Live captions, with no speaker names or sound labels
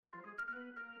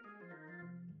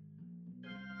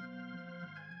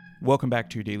Welcome back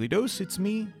to your Daily Dose. It's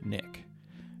me, Nick.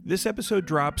 This episode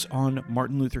drops on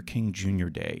Martin Luther King Jr.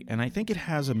 Day, and I think it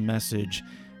has a message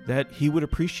that he would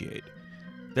appreciate.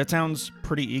 That sounds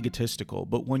pretty egotistical,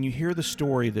 but when you hear the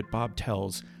story that Bob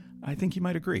tells, I think you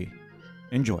might agree.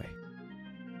 Enjoy.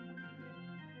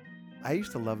 I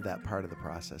used to love that part of the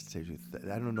process. I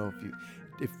don't know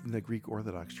if in the Greek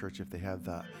Orthodox Church, if they have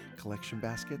the collection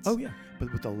baskets. Oh, yeah.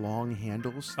 But with the long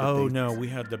handles. No, we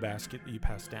had the basket that you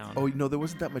passed down. Oh, no, there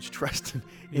wasn't that much trust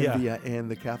in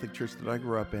the Catholic Church that I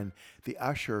grew up in. The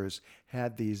ushers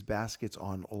had these baskets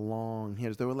on long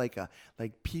handles. They were like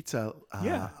pizza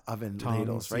oven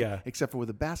ladles, right? Yeah. Except for with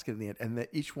a basket in the end. And that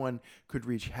each one could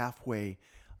reach halfway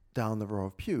down the row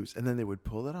of pews, and then they would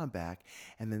pull it on back,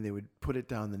 and then they would put it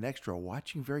down the next row,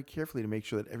 watching very carefully to make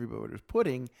sure that everybody was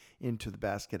putting into the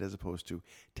basket as opposed to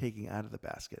taking out of the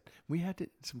basket. We had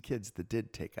some kids that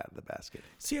did take out of the basket.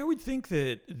 See, I would think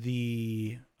that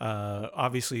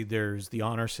obviously there's the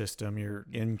honor system. You're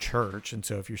in church, and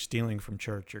so if you're stealing from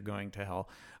church, you're going to hell.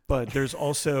 But there's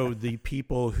also the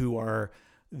people who are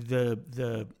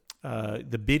the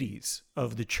biddies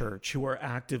of the church who are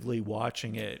actively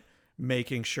watching it,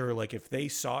 making sure, like, if they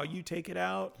saw you take it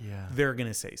out, they're going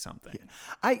to say something.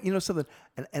 Yeah. Something,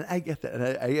 and I get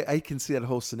that. And I can see that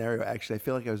whole scenario, actually. I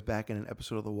feel like I was back in an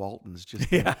episode of The Waltons, just,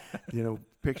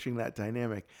 picturing that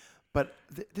dynamic. But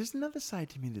there's another side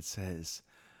to me that says,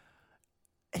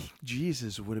 I think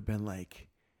Jesus would have been like,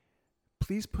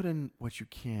 please put in what you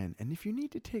can. And if you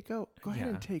need to take out, go ahead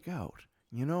and take out,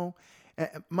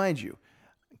 mind you,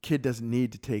 kid doesn't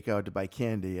need to take out to buy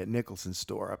candy at Nicholson's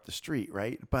store up the street,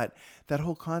 right? But that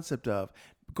whole concept of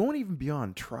going even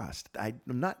beyond trust, I'm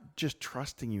not just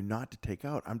trusting you not to take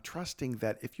out. I'm trusting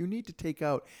that if you need to take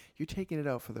out, you're taking it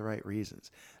out for the right reasons.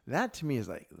 That to me is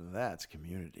like, that's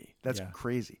community. That's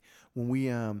crazy. When we,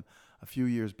 a few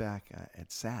years back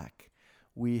at SAC,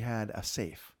 we had a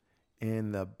safe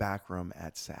in the back room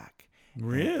at SAC.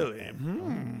 Really?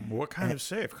 What kind of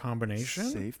safe? Combination?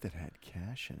 Safe that had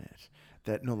cash in it.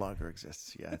 That no longer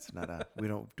exists. Yeah, it's not we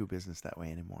don't do business that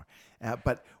way anymore.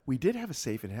 But we did have a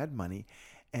safe. It had money,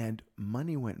 and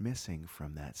money went missing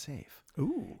from that safe.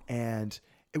 Ooh. And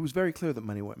it was very clear that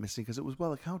money went missing because it was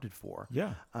well accounted for.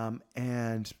 Yeah.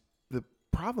 And the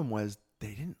problem was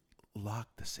they didn't lock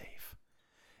the safe.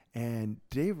 And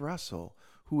Dave Russell,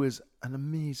 who is an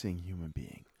amazing human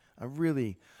being,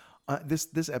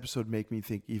 this episode made me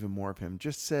think even more of him,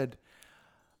 just said,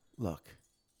 look,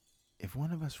 if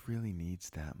one of us really needs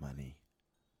that money,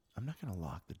 I'm not going to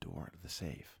lock the door to the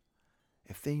safe.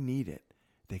 If they need it,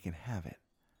 they can have it.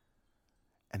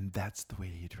 And that's the way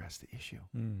he addressed the issue.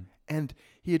 And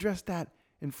he addressed that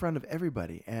in front of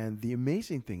everybody. And the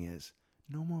amazing thing is,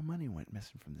 no more money went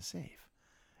missing from the safe.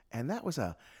 And that was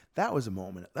a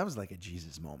moment. That was like a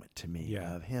Jesus moment to me,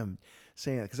 of him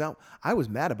saying that. Because I was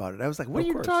mad about it. I was like, what are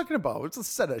you talking about? It's a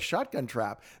set of shotgun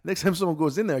trap. Next time someone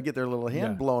goes in there, get their little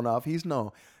hand blown off.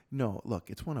 No, look,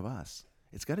 it's one of us.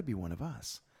 It's got to be one of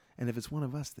us. And if it's one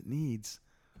of us that needs,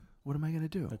 what am I going to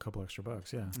do? A couple extra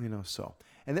bucks, yeah. So.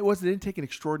 And it didn't take an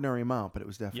extraordinary amount, but it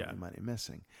was definitely money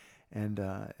missing.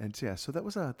 So that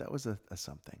was a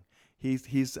something.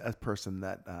 He's a person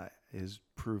that is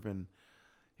proven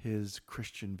his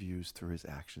Christian views through his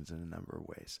actions in a number of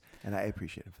ways. And I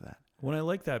appreciate him for that. Well, I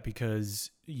like that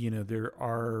because, there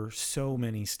are so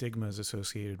many stigmas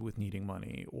associated with needing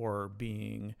money or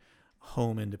being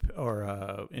home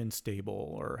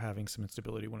unstable or having some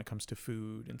instability when it comes to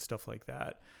food and stuff like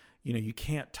that. You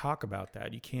can't talk about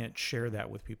that. You can't share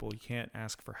that with people. You can't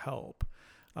ask for help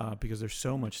because there's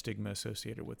so much stigma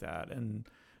associated with that. And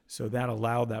so that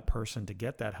allowed that person to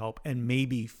get that help and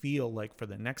maybe feel like for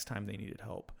the next time they needed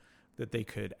help that they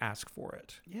could ask for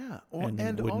it. Yeah.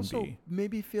 And also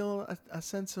maybe feel a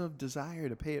sense of desire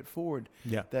to pay it forward.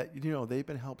 Yeah. That, they've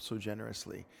been helped so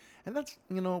generously. And that's,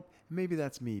 maybe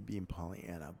that's me being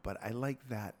Pollyanna, but I like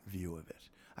that view of it.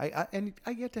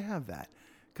 I get to have that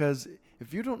because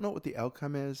if you don't know what the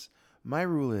outcome is, my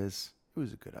rule is it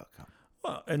was a good outcome.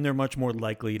 Well, and they're much more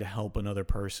likely to help another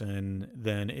person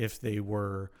than if they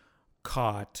were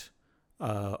caught,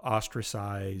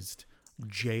 ostracized,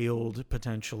 jailed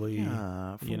potentially.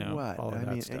 For what? All of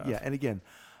that stuff. And again,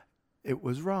 it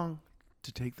was wrong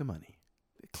to take the money,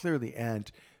 clearly,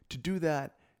 and to do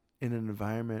that in an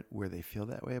environment where they feel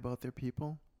that way about their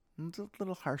people, it's a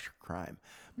little harsher crime.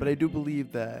 But I do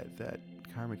believe that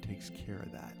karma takes care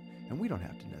of that, and we don't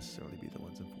have to necessarily be the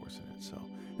ones enforcing it. So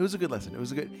it was a good lesson.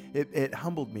 It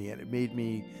humbled me, and it made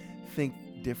me think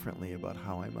differently about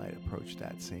how I might approach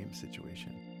that same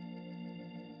situation.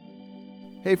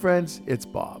 Hey friends, it's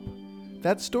Bob.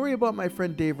 That story about my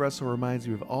friend Dave Russell reminds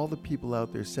me of all the people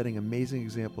out there setting amazing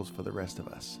examples for the rest of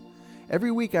us.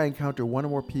 Every week I encounter one or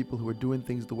more people who are doing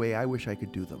things the way I wish I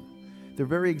could do them. Their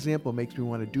very example makes me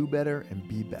want to do better and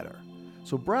be better.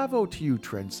 So bravo to you,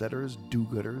 trendsetters,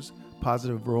 do-gooders,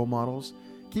 positive role models.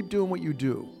 Keep doing what you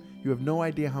do. You have no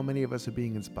idea how many of us are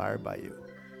being inspired by you.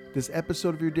 This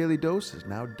episode of Your Daily Dose is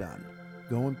now done.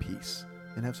 Go in peace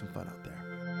and have some fun out there.